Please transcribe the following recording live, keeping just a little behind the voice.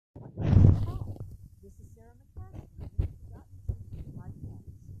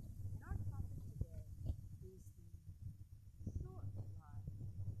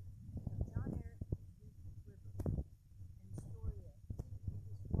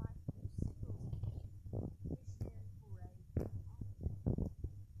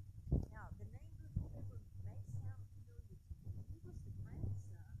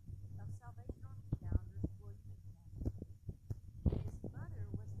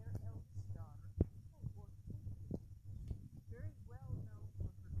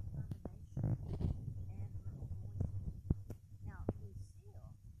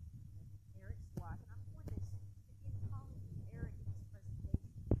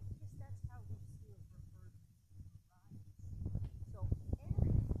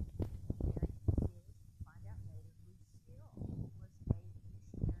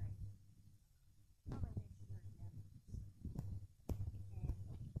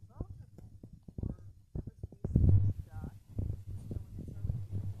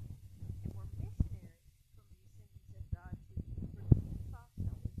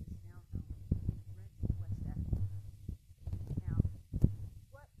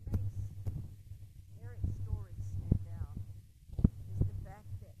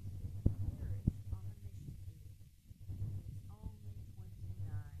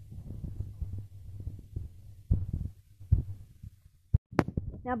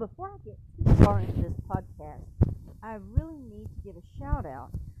Now, before I get too far into this podcast, I really need to give a shout out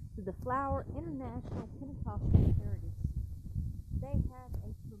to the Flower International Pentecostal Heritage. They have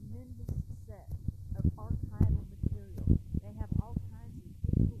a tremendous set of archival material. They have all kinds of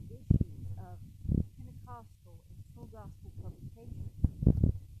digital issues of Pentecostal and full gospel publications.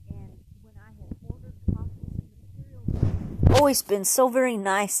 And when I have ordered copies of material, it's always been so very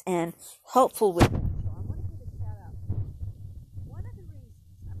nice and helpful with them. So I want to give a shout out. One of the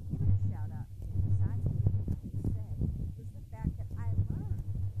reasons I'm giving a shout out to, besides everything I just said, was the fact that I learned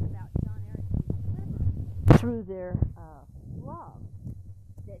about John Eric Clifford through their blog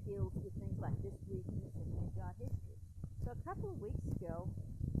that deals with things like this week in God history. So a couple of weeks ago,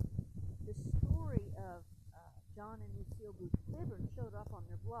 the story of John and Lucille Booth Clifford showed up on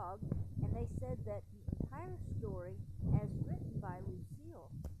their blog, and they said that the entire story, as written by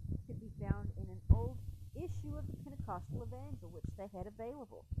Lucille, could be found in an old issue of the Pentecostal Evangel, which they had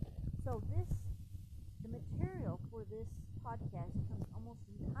available. So the material for this podcast comes almost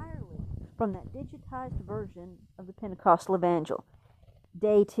entirely from that digitized version of the Pentecostal Evangel,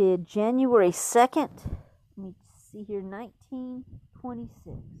 dated January 2nd, let me see here,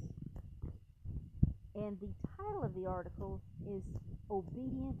 1926. And the title of the article is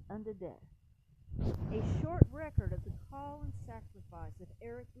Obedient Unto Death. A short record of the call and sacrifice of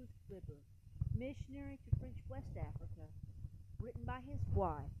Eric Booth Clifford, missionary to French West Africa, written by his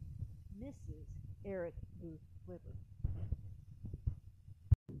wife, Mrs. Eric Booth Clifford.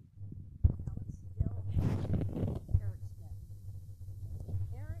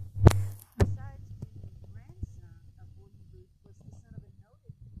 Eric, besides being the grandson of William Booth, was the son of a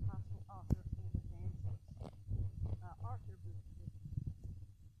noted Pentecostal author and evangelist, Arthur Booth Clifford.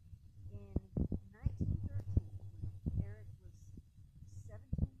 In 1913, when Eric was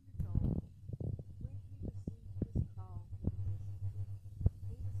 17 years old, when he received his call to the ministry,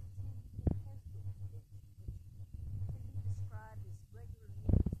 he was attending a Keswick convention, which can be described as regular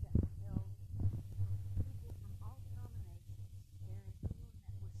meetings that were held for people from all denominations there in England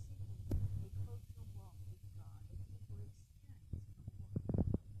that were seeking a closer walk with God, a deeper experience of work.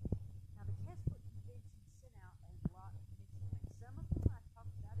 Now, the Keswick Convention sent out a lot of missionaries, some of whom I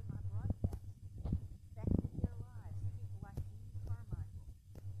talked about in my broadcast, affected their lives, people like Dean Carmichael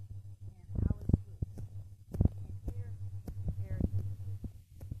and Alice Woods, and here Eric Booth Clifford.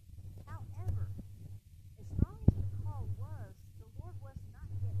 However, as strong as the call was, the Lord was not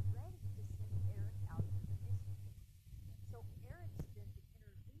yet ready to send Eric out to the mission. So Eric spent the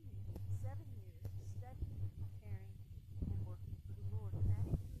intervening 7 years studying, preparing, and working for the Lord. And that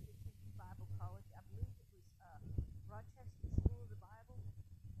included attending Bible college. I believe it was Rochester School of the Bible.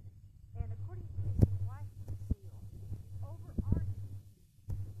 And according to his wife, Lucille, the overarching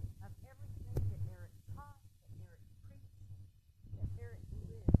theme of everything that Eric taught, that Eric preached, that Eric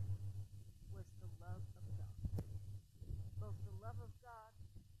lived, was the love of God. Both the love of God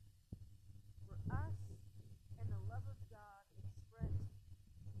for us and the love of God expressed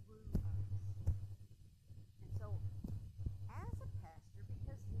through us. And so, as a pastor,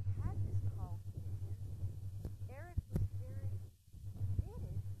 because he had this call to mission, Eric was very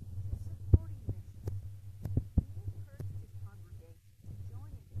committed to supporting missions. He encouraged his congregation to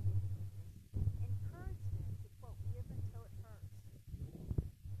join in the giving of mission, encouraged them to, quote, give until it hurts.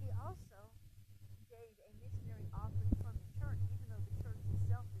 He also gave a missionary offering from the church, even though the church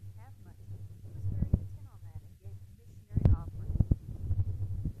itself didn't have much. He was very intent on that and gave a missionary offering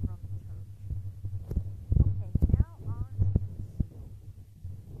from the church. Okay, now on to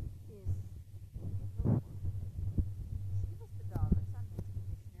Lucille, his little one. She was the daughter, as I mentioned,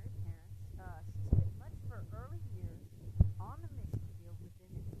 of missionary parents. She spent much of her early years on the mission field with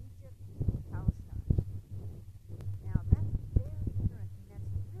them in Egypt and Palestine. Now, that's very interesting. That's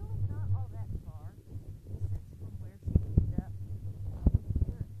really not all that far, in a sense, from where she ended up with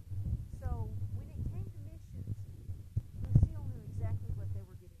Eric. So, when it came to missions, Lucille knew exactly what they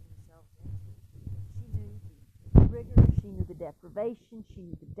were getting themselves into. She knew the rigor, she knew the deprivation, she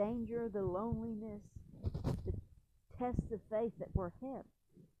knew the danger, the loneliness, the tests of faith that were ahead.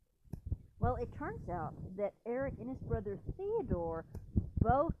 Well, it turns out that Eric and his brother Theodore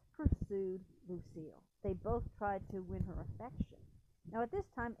both pursued Lucille. They both tried to win her affection. Now, at this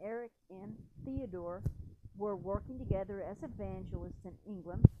time, Eric and Theodore were working together as evangelists in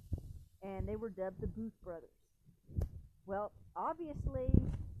England, and they were dubbed the Booth Brothers. Well, obviously,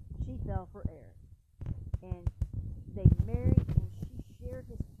 she fell for Eric, and they married, and she shared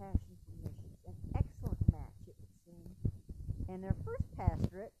his passion for missions. An excellent match, it would seem. And their first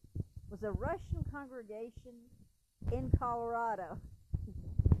pastorate was a Russian congregation in Colorado.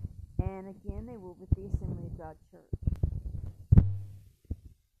 And again, they were with the Assembly of God Church.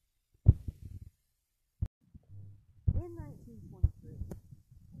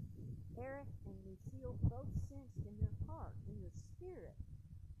 and Lucille both sensed in their heart, in their spirit,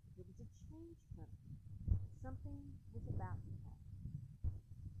 there was a change coming. Something was about to happen.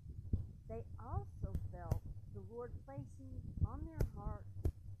 They also felt the Lord placing on their heart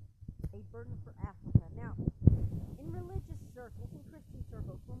a burden for Africa. Now, in religious circles, in Christian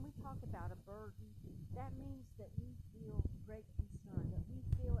circles, when we talk about a burden, that means that we feel great concern, that we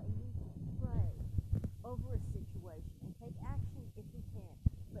feel a need to pray over a situation and take action if we can,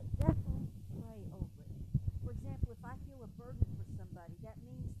 but definitely pray over it. For example, if I feel a burden for somebody, that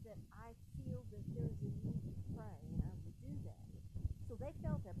means that I feel that there's a need to pray, and I will do that. So they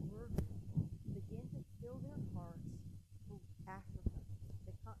felt a burden begin to fill their hearts for Africa,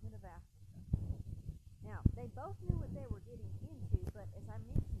 the continent of Africa. Now, they both knew what they were getting into, but as I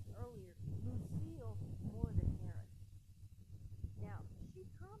mentioned earlier, Lucille more than Eric. Now, she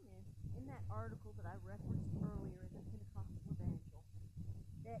commented in that article that I referenced earlier in the Pentecostal Evangel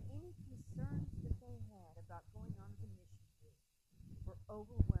that any concerns that they had about going on to the mission field were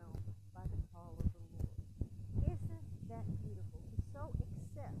overwhelmed by the call of the Lord. Isn't that beautiful? To so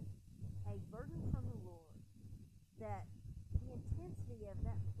accept a burden from the Lord that the intensity of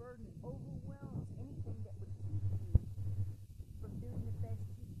that burden overwhelms anything that would keep you from doing the best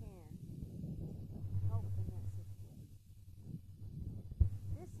you can to help in that situation.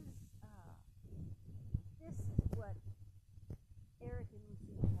 This is what Eric and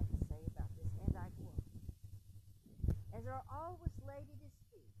Lucille had to say about this, and I quote: "As our all was laid at his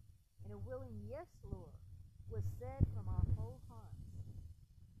feet, and a willing yes, Lord, was said from our whole hearts,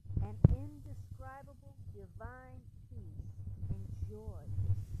 an indescribable divine peace and joy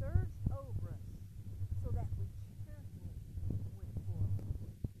surged over us, so that we cheerfully went forward."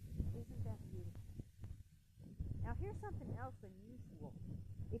 Isn't that beautiful? Now, here's something else unusual.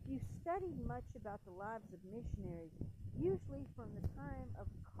 If you studied much about the lives of missionaries, usually from the time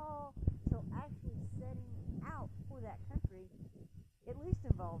of call till actually setting out for that country, at least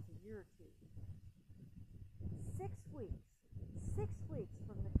involves a year or two. 6 weeks. 6 weeks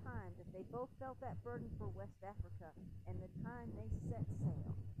from the time that they both felt that burden for West Africa and the time they set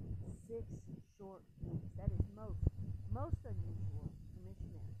sail. 6 short weeks. That is most unusual for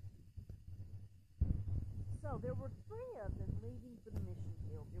missionaries. So there were 3 of them leaving for the mission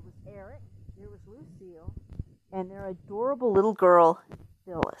field. There was Eric, there was Lucille, and their adorable little girl,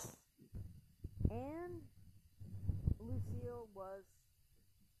 Phyllis. And Lucille was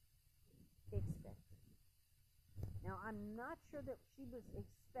expecting. Now, I'm not sure that she was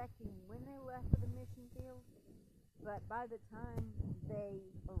expecting when they left for the mission field, but by the time they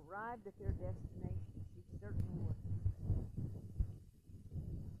arrived at their destination, she certainly was expecting.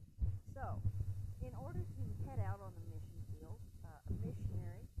 So, in order to head out on the mission field, a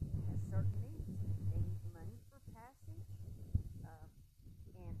missionary has certain needs. They need money for passage,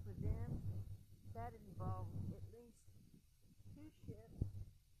 and for them, that involves at least 2 ships,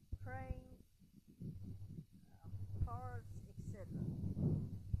 trains, cars, etc.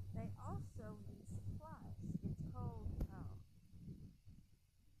 They also need supplies. It's called,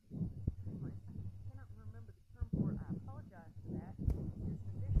 anyway, I cannot remember the term for it. I apologize for that. There's an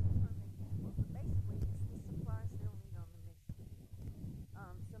official term they use for it, but basically it's the supplies they'll need on the mission.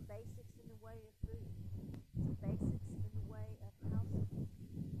 Some basics in the way of food, some basics in the way of housekeeping,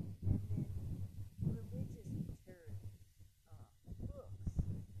 and then religious materials, books.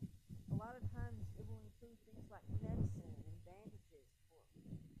 A lot of times it will include things like medicine and bandages for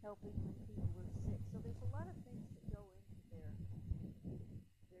helping when people are sick. So there's a lot of things that go into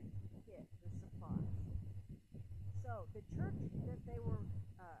their kit, their supplies. So the church that they were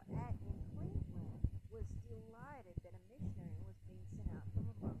at in Cleveland was delighted that a missionary was being sent out from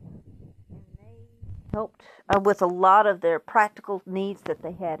among them, and they helped with a lot of their practical needs that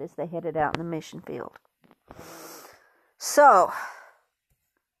they had as they headed out in the mission field. So,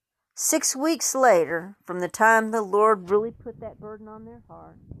 6 weeks later, from the time the Lord really put that burden on their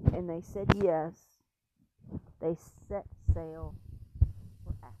heart, and they said yes, they set sail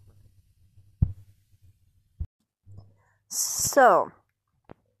for Africa. So,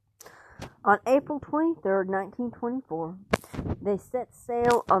 on April 23rd, 1924, they set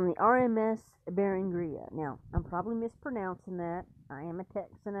sail on the RMS Berengaria. Now, I'm probably mispronouncing that. I am a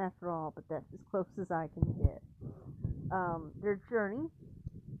Texan after all, but that's as close as I can get. Their journey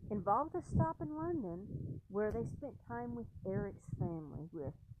involved a stop in London where they spent time with Eric's family,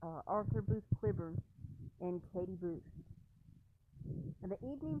 with Arthur Booth Cliburn and Katie Booth. And the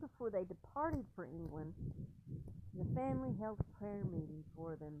evening before they departed for England, the family held a prayer meeting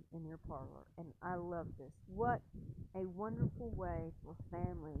for them in their parlor, and I love this. What a wonderful way for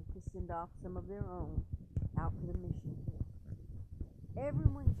family to send off some of their own out to the mission field.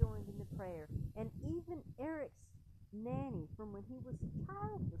 everyone joined in the prayer, and even Eric's nanny from when he was a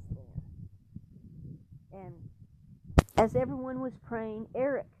child was there. And as everyone was praying,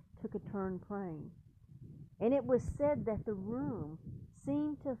 Eric took a turn praying. And it was said that the room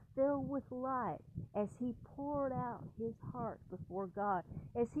seemed to fill with light as he poured out his heart before God,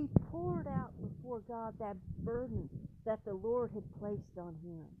 as he poured out before God that burden that the Lord had placed on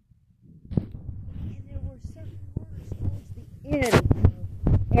him. And there were certain words towards the end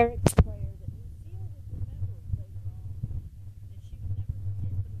of Eric's prayer that Lucille would remember later on, that she would never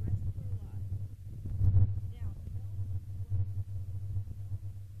forget for the rest of her life. Now,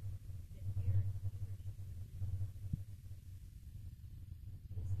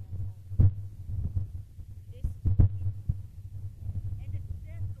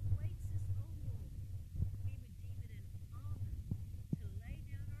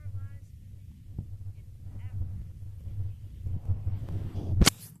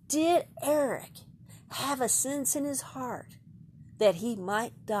 did Eric have a sense in his heart that he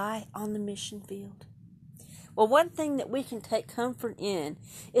might die on the mission field? Well, one thing that we can take comfort in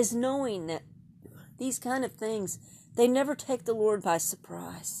is knowing that these kind of things, they never take the Lord by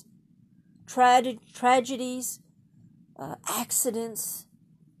surprise. Tragedies, accidents,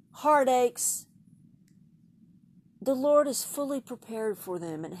 heartaches, the Lord is fully prepared for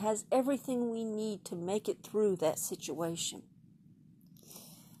them and has everything we need to make it through that situation.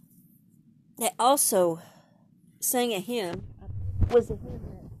 They also sang a hymn. Was a hymn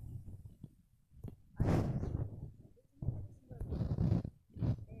that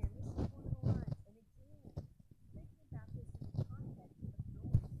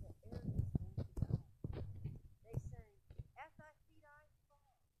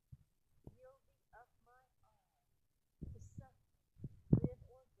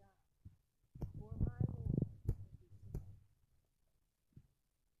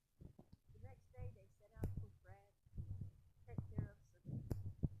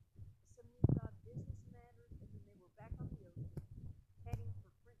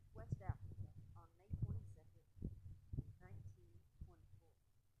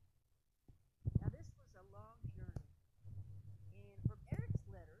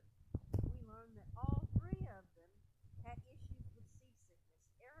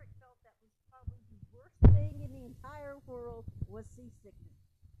world was seasickness.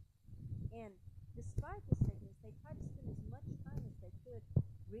 And despite the sickness, they tried to spend as much time as they could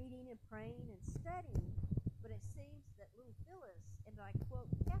reading and praying and studying, but it seems that little Phyllis, and I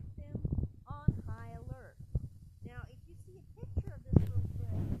quote, kept them on high alert. Now, if you see a picture of this little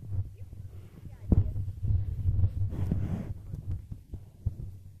girl, you can get the idea.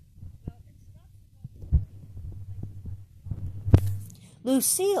 Well, it's not so much.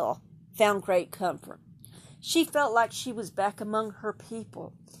 Lucille found great comfort. She felt like she was back among her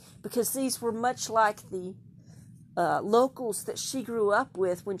people because these were much like the locals that she grew up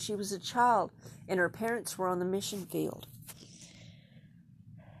with when she was a child and her parents were on the mission field.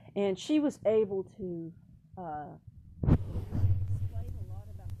 And she was able to explain a lot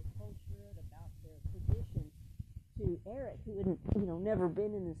about the culture and about the traditions to Eric, who had never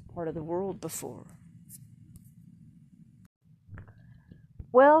been in this part of the world before.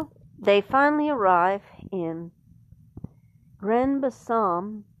 Well, they finally arrive in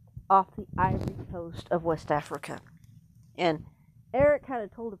Grand-Bassam off the Ivory Coast of West Africa. And Eric kind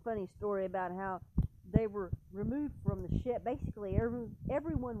of told a funny story about how they were removed from the ship. Basically,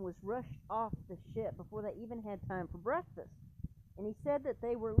 everyone was rushed off the ship before they even had time for breakfast. And he said that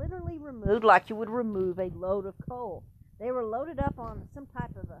they were literally removed like you would remove a load of coal. They were loaded up on some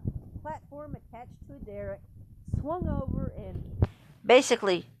type of a platform attached to a derrick, swung over, and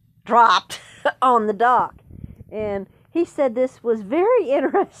basically dropped on the dock. And he said this was very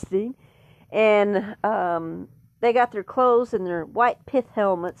interesting. And they got their clothes and their white pith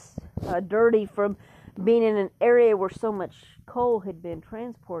helmets dirty from being in an area where so much coal had been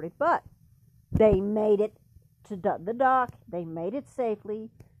transported. But they made it to the dock. They made it safely.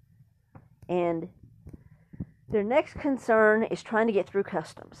 And their next concern is trying to get through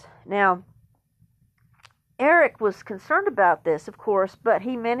customs. Now, Eric was concerned about this, of course, but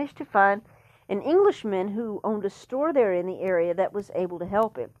he managed to find an Englishman who owned a store there in the area that was able to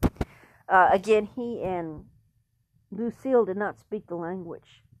help him. Again, he and Lucille did not speak the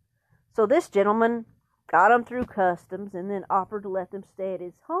language. So this gentleman got them through customs and then offered to let them stay at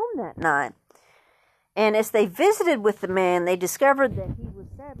his home that night. And as they visited with the man, they discovered that he was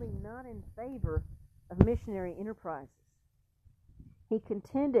sadly not in favor of missionary enterprises. He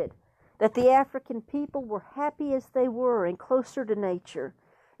contended that the African people were happy as they were and closer to nature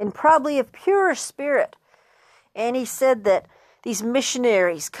and probably of purer spirit. And he said that these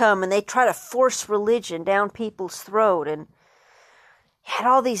missionaries come and they try to force religion down people's throat and had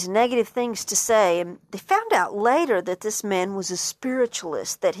all these negative things to say. And they found out later that this man was a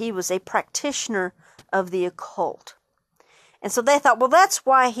spiritualist, that he was a practitioner of the occult. And so they thought, well, that's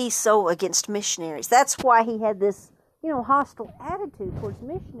why he's so against missionaries. That's why he had this, hostile attitude towards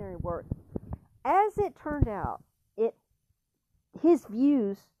missionary work. As it turned out, his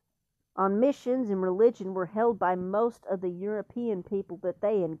views on missions and religion were held by most of the European people that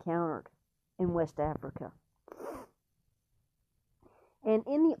they encountered in West Africa. And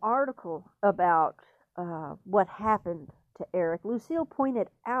in the article about what happened to Eric, Lucille pointed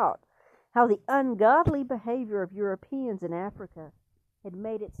out how the ungodly behavior of Europeans in Africa had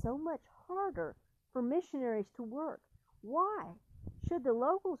made it so much harder for missionaries to work. Why should the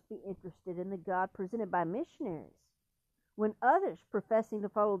locals be interested in the God presented by missionaries when others professing to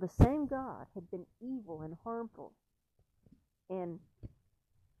follow the same God had been evil and harmful? And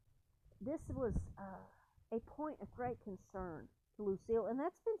this was a point of great concern to Lucille, and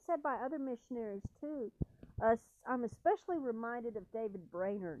that's been said by other missionaries too. I'm especially reminded of David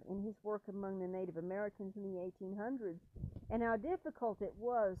Brainerd in his work among the Native Americans in the 1800s, and how difficult it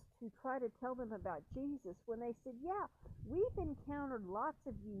was to try to tell them about Jesus when they said, yeah, we've encountered lots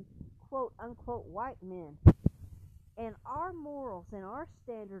of you, quote unquote, white men, and our morals and our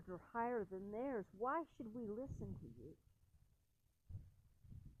standards are higher than theirs. Why should we listen to you?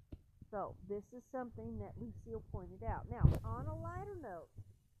 So this is something that Lucille pointed out. Now, on a lighter note,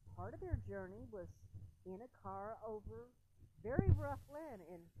 part of their journey was in a car over very rough land,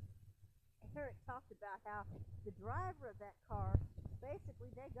 and Eric talked about how the driver of that car,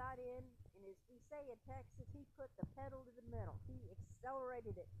 basically they got in, and as we say in Texas, he put the pedal to the metal. He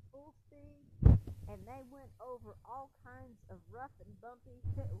accelerated at full speed, and they went over all kinds of rough and bumpy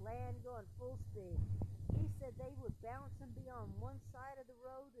land going full speed. He said they would bounce and be on one side of the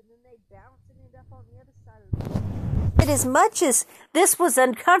road, and then they'd bounce and end up on the other side of the road. And as much as this was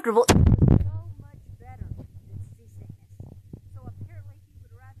uncomfortable, it was so much better than seasickness. So apparently he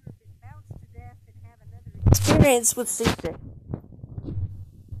would rather have been bounced to death than have another experience with seasickness.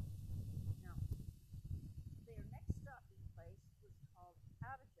 Now, their next stopping place was called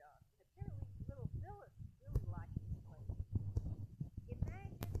Abidjan. And apparently little Phyllis really liked this place.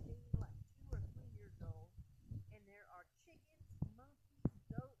 Imagine being like 2 or 3 years old, and there are chickens, monkeys,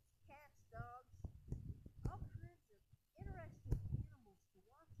 goats, cats, dogs, all kinds of interesting animals to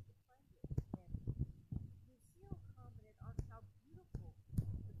watch to play with. And Lucille commented on how beautiful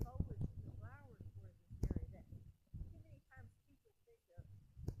the foliage and the flowers were in this area. That too many times people think of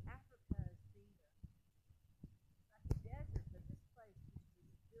Africa as being like a desert, but this place was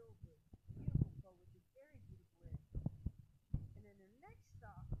just filled with beautiful foliage and very beautiful areas. And then their next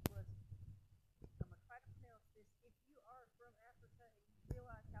stop was, I'm going to try to pronounce this. If you are from Africa and you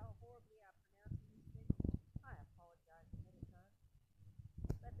realize how horribly I'm pronouncing these things, I apologize ahead of time.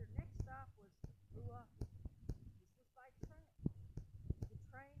 But their next stop was Luapi. This was by train. The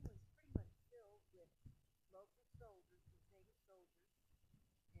train was pretty much filled with local soldiers, with native soldiers,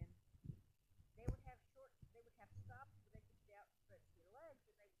 and they would have stops where they could get out and stretch their legs,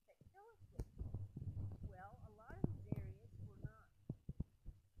 and they would take Phyllis with them. Well, a lot of these areas were not,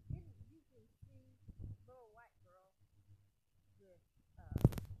 didn't usually see little white girl with,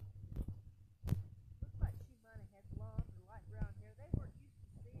 looked like she might have had blonde or light brown hair. They weren't used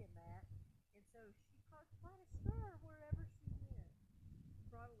to seeing that, and so she caused quite a stir wherever she went.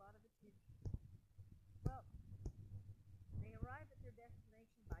 Brought a lot of attention. Well, they arrived at their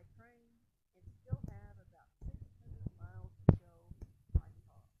destination by train and still have about 600 miles to go by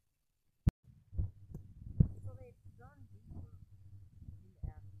car. So they've gone deeper into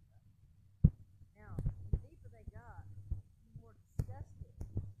Africa. Now, the deeper they got, the more disgusted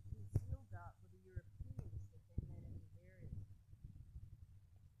Lucille got with the Europeans that they met in these areas.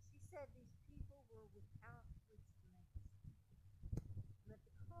 She said these people were without restraint, and that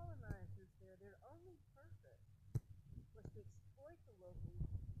the colonizers there, their only purpose was to exploit the locals,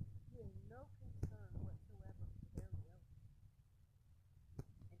 doing no concern whatsoever for their welfare.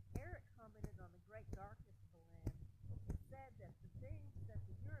 And Eric commented on the great darkness of the land and said that the things that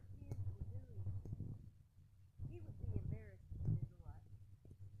the Europeans were doing, he would be embarrassed as an Israelite.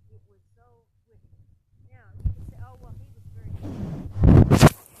 It was so wicked. Now, you can say, oh, well, he was very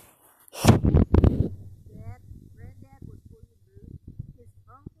granddad was William Booth. His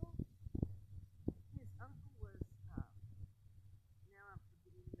uncle was, now I'm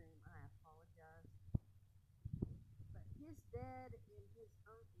forgetting the name, I apologize. But his dad and his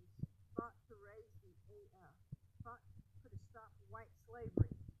uncles fought to fought to put a stop to white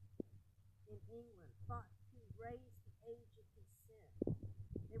slavery in England, fought to raise the age of consent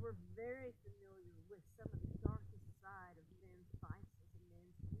were very familiar with some of the darkest side of men's vices and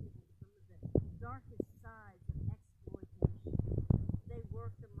men's evil, some of the darkest sides of exploitation. They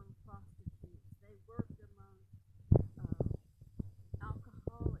worked among prostitutes. They worked among uh,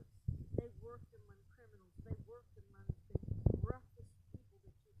 alcoholics. They worked among criminals. They worked among the roughest people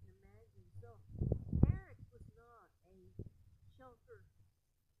that you can imagine. So Eric was not a sheltered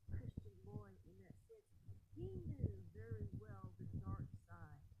Christian boy in that sense. He knew very well the dark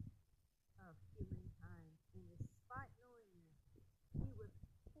side of humankind, and despite knowing that, he was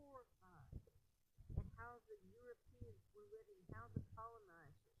horrified at how the Europeans were living, how the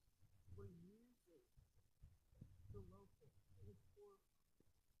colonizers were using the locals. He was horrified.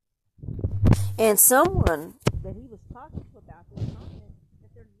 And someone that he was talking to about this commented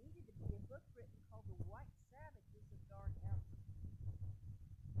that there needed to be a book written called The White Savages of Dark Africa.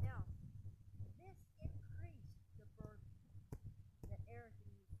 Now, this increased the burden that Eric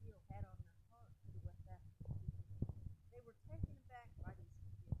and Lucille had on their heart for the West African people. They were taken aback by these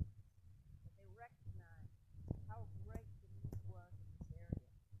conditions, but they recognized how great the need was in this area.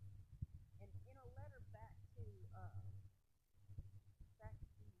 And in a letter back to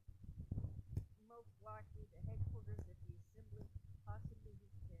most likely the headquarters at the assembly, possibly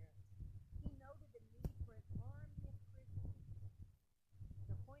his parents, he noted the need for an army of Christians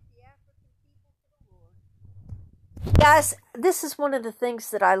to point the African people to the Lord. Guys, this is one of the things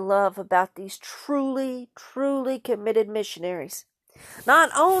that I love about these truly, truly committed missionaries.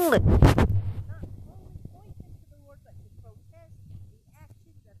 Not only point them to the Lord, but to protest the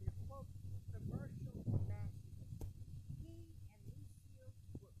actions of their quote commercial masters. He and Lucille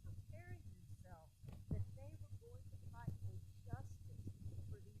were preparing themselves that they were going to fight for justice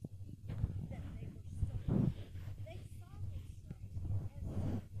for these people that they were serving. They saw themselves as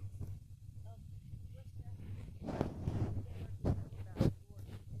servants of West African people that learned to know about the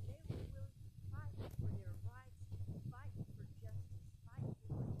Lord, and they were willing to fight for their rights, fight for justice, fight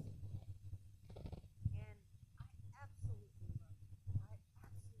for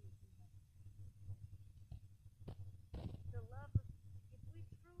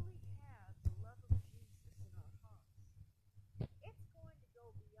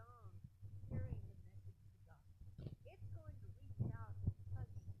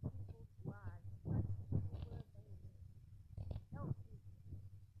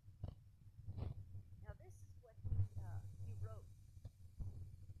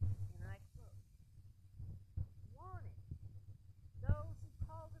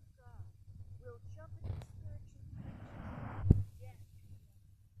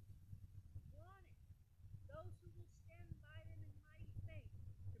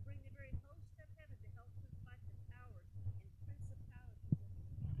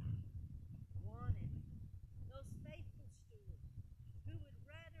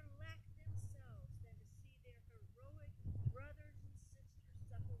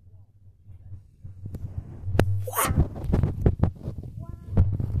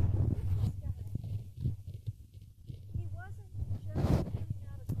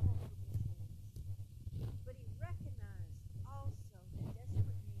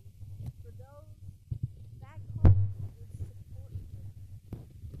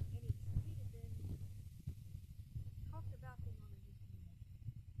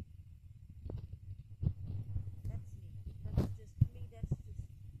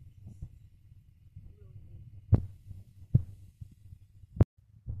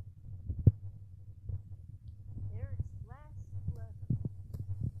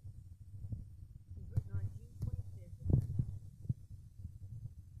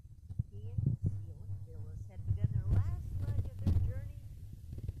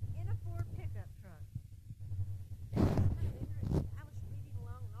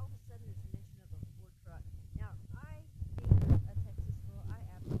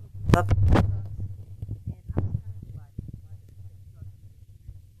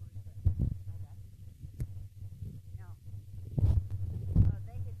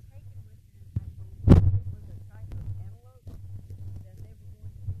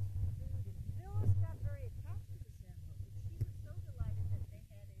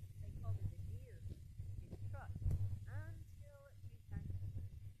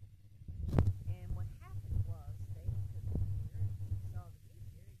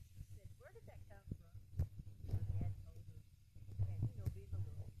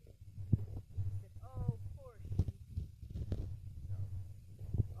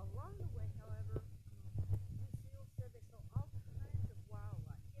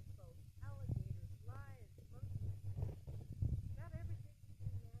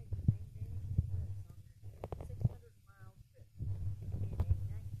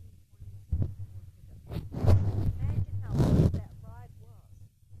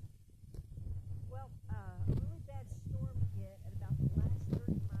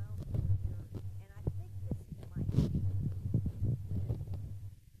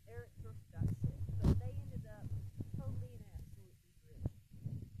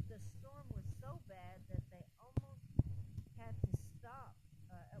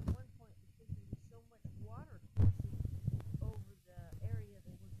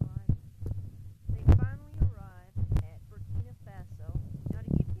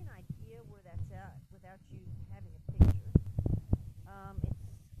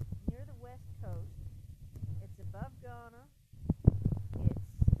Ghana. It's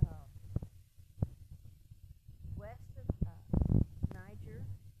west of Niger,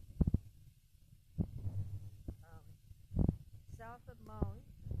 south of Mali.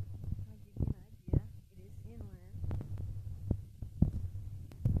 I'll give you an idea. It is inland.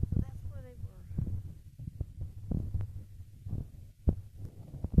 So that's where they were.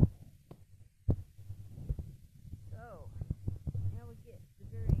 So now we get the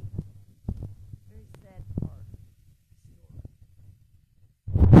very, very sad part of the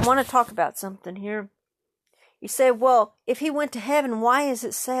story. I want to talk about something here. You say, well, if he went to heaven, why is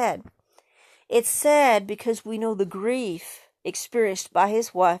it sad? It's sad because we know the grief experienced by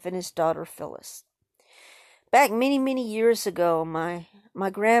his wife and his daughter Phyllis. Back many, many years ago, my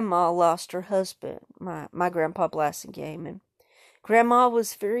grandma lost her husband, my grandpa Blassingame, and Grandma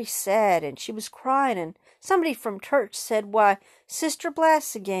was very sad and she was crying, and somebody from church said, why, Sister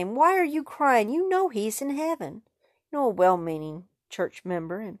Blassingame, why are you crying? You know he's in heaven. You know, a well-meaning church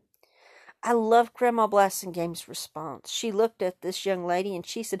member. And I loved Grandma Blassingame's response. She looked at this young lady and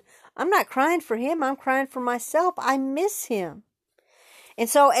she said, I'm not crying for him, I'm crying for myself. I miss him. And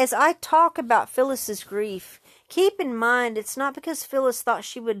so as I talk about Phyllis's grief, keep in mind it's not because Phyllis thought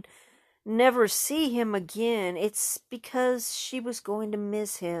she would never see him again. It's because she was going to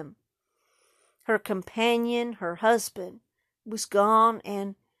miss him. Her companion, her husband, was gone,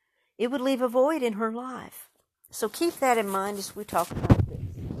 and it would leave a void in her life. So keep that in mind as we talk about this.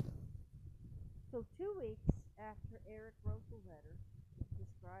 So 2 weeks after Eric wrote the letter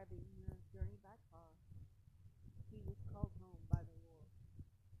describing the journey by car, he was called home by the Lord.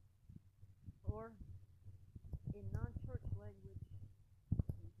 Or, in non-church language,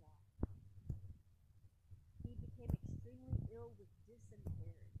 he died. He became extremely ill with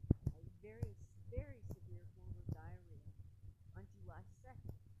dysentery, a very, very severe form of diarrhea, on July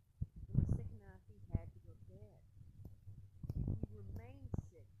 2nd, and was sick enough he had to go to bed. And he remained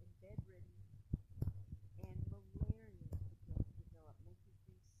sick and bedridden, and malaria began to develop, making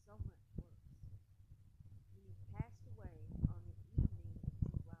things so much worse. And he passed away on the evening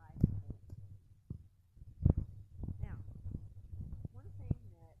of July 8th. Now, one thing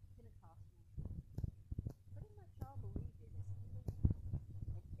that Pentecostals pretty much all believe in is healing.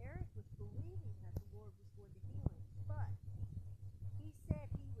 And Eric was believing that the Lord was going to heal him, but he said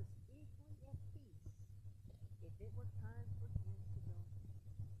he was equally at peace if it were time for him to go.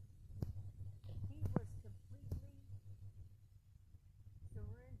 He was completely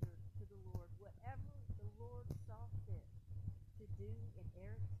surrendered to the Lord. Whatever the Lord saw fit to do in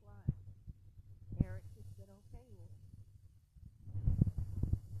Eric's life, Eric just said, okay, Lord.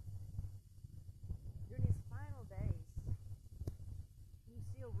 During his final days,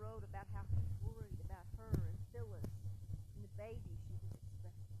 Lucille wrote about how he worried about her and Phyllis and the baby she was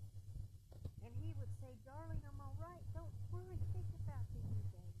expecting. And he would say, darling, I'm all right. Don't worry. Think about the new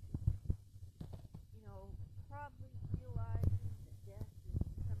baby. You know, probably realizing that death is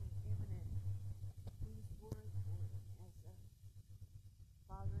becoming imminent. He was worried for him as a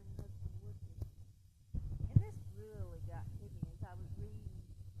father and husband would be. And this really got to me as I was reading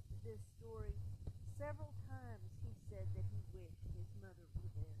this story. Several times he said that he wished his mother were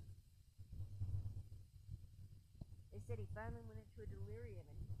there. They said he finally went into a delirium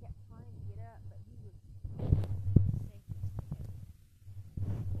and he kept trying to get up, but he was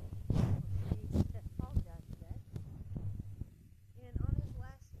I apologize for that. And on his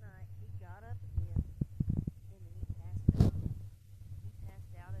last night, he got up again and then he passed out. He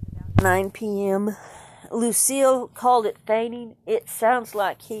passed out at about 9 p.m. Lucille called it fainting. It sounds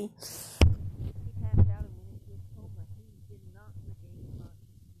like he passed out and went into a coma. He did not regain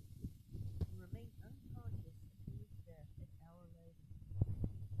consciousness and remained unconscious until his death an hour later.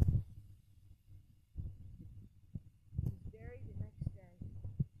 He was buried the next day.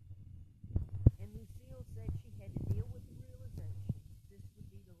 And Lucille said she had to deal with the realization this would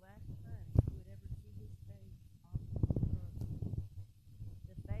be the last time she would ever see his face on this earth.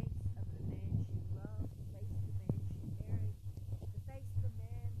 The face of the man she loved, the face of the man she married, the face of the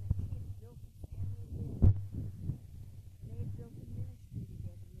man that she had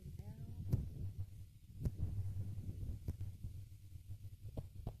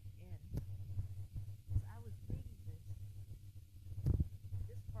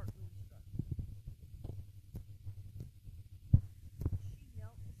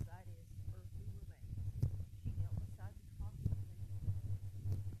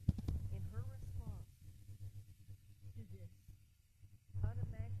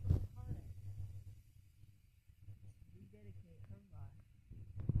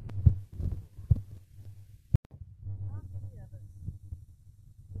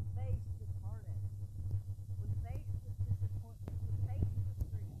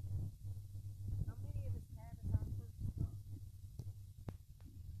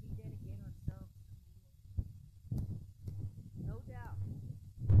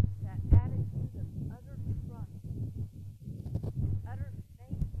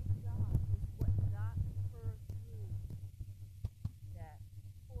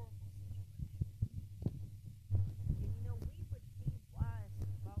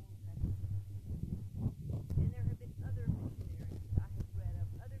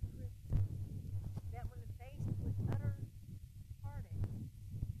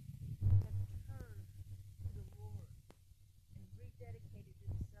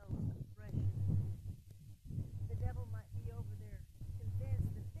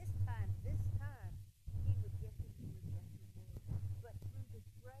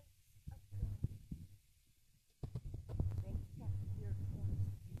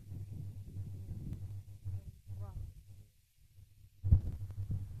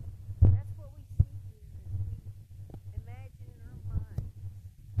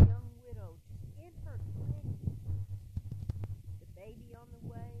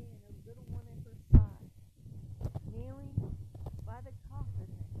little one at her side, kneeling by the coffin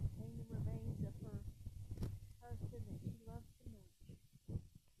that contained the remains of her husband that she loved so much,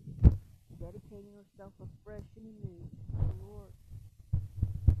 dedicating herself afresh and anew to the Lord.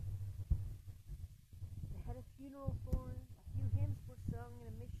 They had a funeral for him. A few hymns were sung,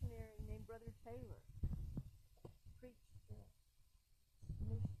 and a missionary named Brother Taylor preached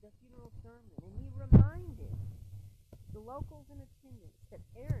the funeral sermon, and he reminded the locals in attendance that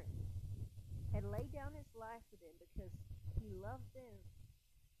Aaron had laid down his life for them because he loved them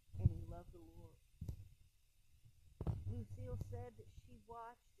and he loved the Lord. Lucille said that she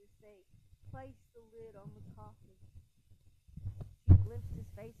watched as they placed the lid on the coffin. She glimpsed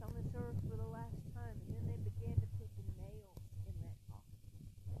his face on this earth for the last time, and then they began to put the nails in that coffin,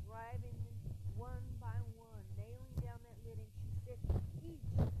 driving them one by one, nailing down that lid, and she said each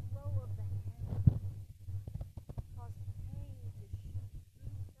blow of the hammer caused pain to shoot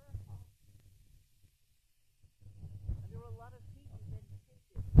through her heart. There were a lot of people that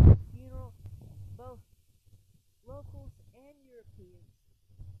attended the funeral, both locals and Europeans.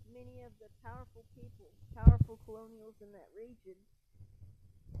 Many of the powerful people, powerful colonials in that region,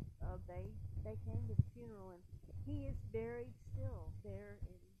 they came to the funeral, and he is buried still there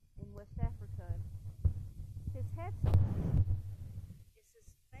in West Africa. His headstone, it says,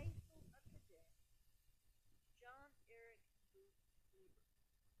 "Faithful unto death, John Eric Booth Weber."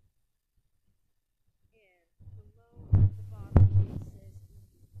 And below at the bottom it says,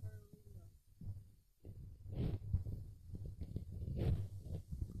 "Eternally loved."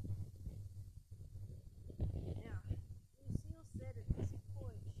 Now, Lucille said at this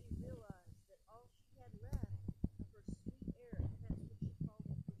point she realized that all she had left of her sweet Eric, and that's what she called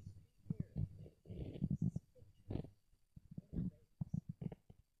him, her sweet Eric, was his picture and her babies.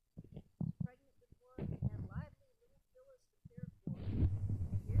 She was pregnant with one and had lively little Phyllis to care for.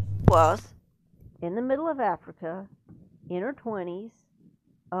 And here she was, in the middle of Africa, in her 20s,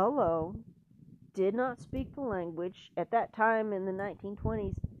 alone, did not speak the language. At that time in the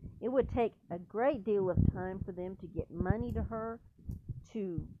 1920s, it would take a great deal of time for them to get money to her,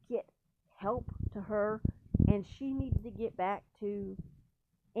 to get help to her, and she needed to get back to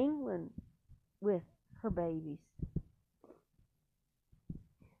England with her babies.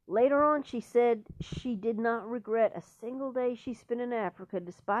 Later on, she said she did not regret a single day she spent in Africa,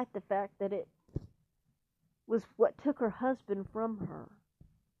 despite the fact that it was what took her husband from her.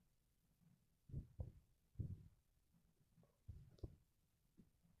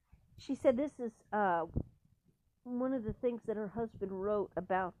 She said this is one of the things that her husband wrote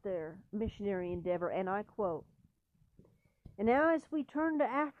about their missionary endeavor, and I quote, "And now as we turn to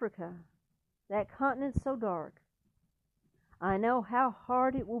Africa, that continent so dark, I know how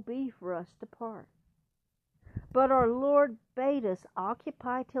hard it will be for us to part. But our Lord bade us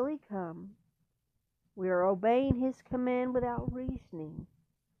occupy till he come. We are obeying his command without reasoning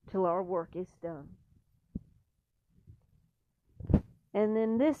till our work is done." And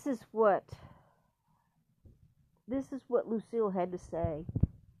then this is what Lucille had to say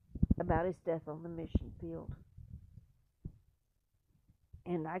about his death on the mission field.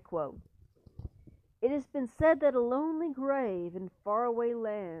 And I quote, "It has been said that a lonely grave in faraway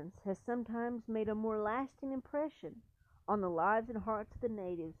lands has sometimes made a more lasting impression on the lives and hearts of the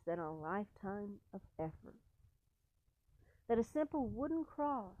natives than a lifetime of effort. That a simple wooden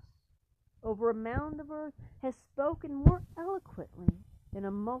cross over a mound of earth has spoken more eloquently than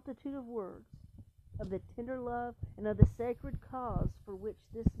a multitude of words of the tender love and of the sacred cause for which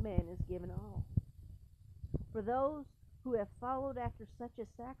this man has given all. For those who have followed after such a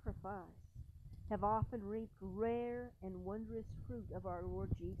sacrifice have often reaped rare and wondrous fruit of our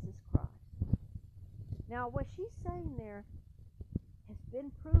Lord Jesus Christ." Now, what she's saying there has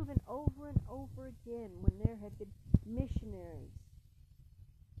been proven over and over again when there have been missionaries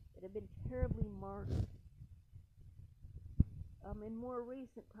that have been terribly martyred. In more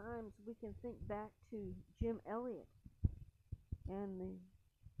recent times, we can think back to Jim Elliot and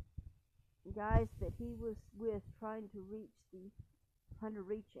the guys that he was with trying to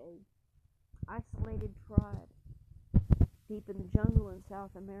reach a isolated tribe deep in the jungle in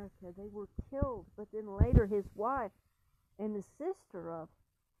South America. They were killed, but then later his wife and the sister of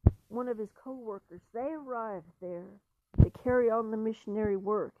one of his co-workers, they arrived there to carry on the missionary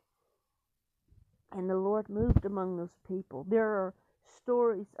work. And the Lord moved among those people. There are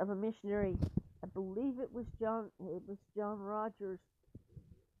stories of a missionary, I believe it was John Rogers,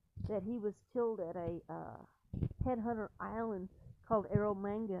 that he was killed at a headhunter island called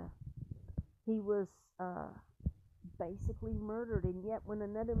Eromanga. He was basically murdered, and yet when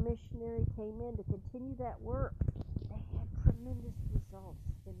another missionary came in to continue that work, they had tremendous results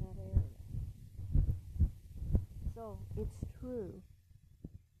in that area. know it's true.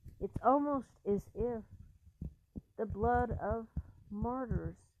 It's almost as if the blood of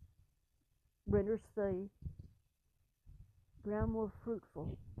martyrs renders the ground more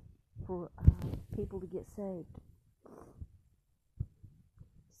fruitful for people to get saved.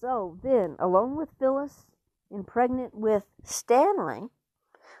 So then, along with Phyllis and pregnant with Stanley,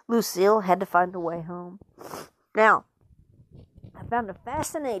 Lucille had to find a way home. Now, I found a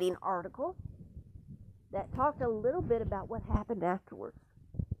fascinating article that talked a little bit about what happened afterwards.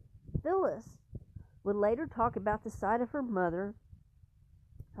 Phyllis would later talk about the sight of her mother,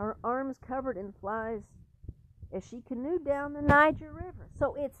 her arms covered in flies, as she canoed down the Niger River.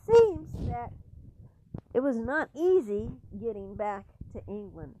 So it seems that it was not easy getting back to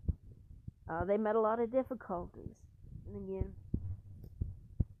England. They met a lot of difficulties. And again,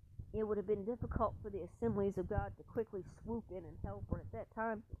 it would have been difficult for the Assemblies of God to quickly swoop in and help her. At that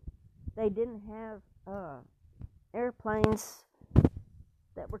time, they didn't have airplanes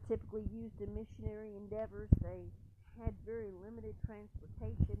that were typically used in missionary endeavors. They had very limited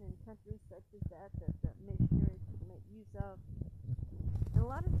transportation in countries such as that missionaries could make use of. And a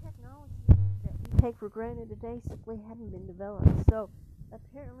lot of technology that we take for granted today simply hadn't been developed. So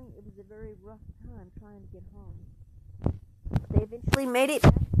apparently it was a very rough time trying to get home. They eventually made it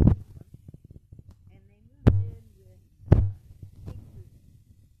back to England, and they moved in with Ingrid.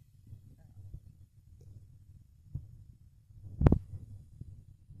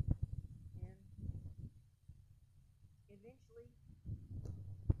 And eventually,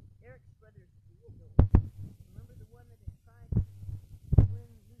 Eric's brother Theodore, remember the one that had tried to win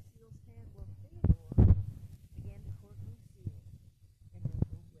Lucille's hand? Well, Theodore began to court Lucille, and they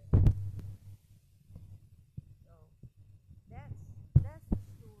were wed. So that's the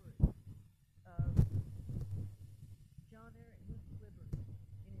story of John Eric Booth Clibbard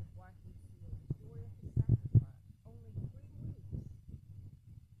and his wife Lucille. The story of his sacrifice. Only 3 weeks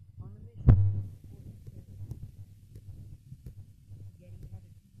on the mission before he perished. Yet he had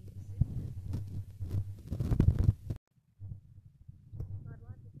a key decision. So I'd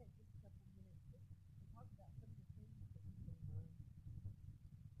like to take just a couple minutes to talk about some of the things that we can learn,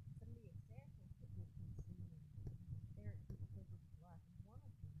 some of the examples that we can see in Eric Booth Clibbard's life.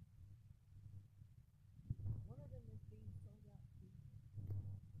 And one of them is being sold out to Jesus.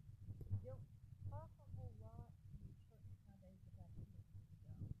 We don't talk a whole lot in the church nowadays about the mission of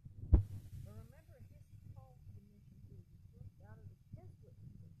God. But remember his call to the mission too. He worked out of the Jesuit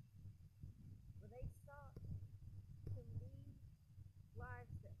tradition, where they sought to lead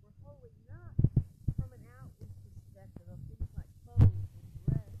lives that were holy, not from an outward perspective of things like clothes and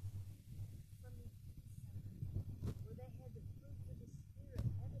dress, from the inside, where they had the fruits of the Spirit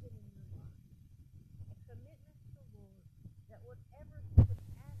evident in their lives, a commitment to the Lord that whatever He would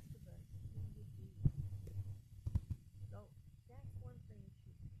ask of us, we would do. So that's one thing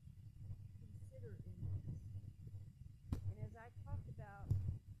to consider in this. And as I talked about,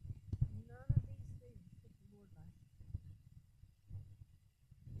 none of these things took the Lord by surprise.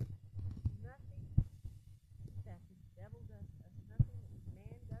 Nothing that the devil does to us, nothing that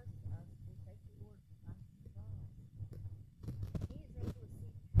man does to us will take the Lord by surprise. He is able to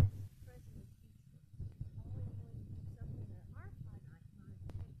see past, present, and future. Always going to do something that our finite mind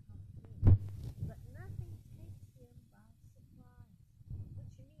can't comprehend. But nothing takes him by surprise,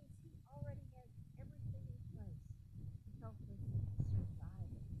 which means he already has everything in place to help us survive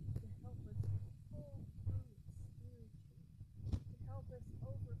it, to help us pull through it spiritually, to help us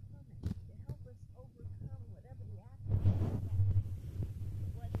overcome it, to help us overcome whatever the aftermath is,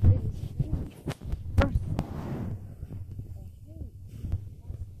 whether it is grief, mercy, or hate,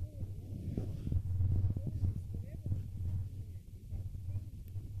 hostility, bitterness, whatever the pattern is, that thing that seems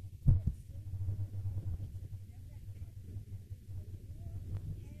to be our lives, whatever that pattern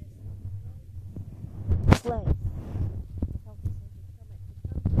is, the Lord has a way place to help us overcome it, to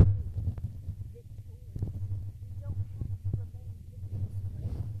come through victorious. We don't have to remain victims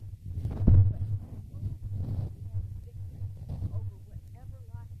forever, but we have victory over whatever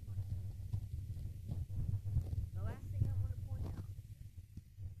life might bring. The last thing I want to point out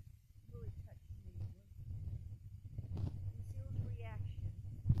really touched me was Lucille's reaction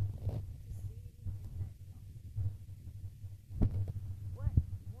to seeing in that cross. What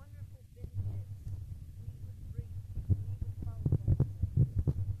wonderful benefits we would reap if we would follow that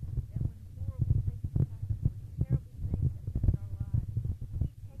example. That when horrible things happen, when terrible things that hurt our lives,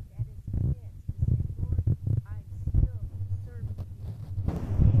 we take that as a chance to say, Lord, I'm still serving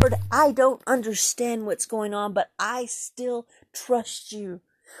you. Lord, I don't understand what's going on, but I still trust you.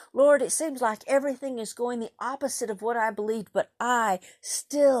 Lord, it seems like everything is going the opposite of what I believed, but I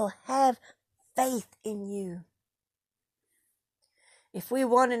still have faith in you. If we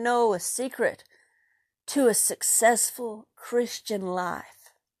want to know a secret to a successful Christian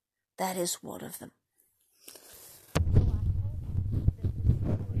life, that is one of them.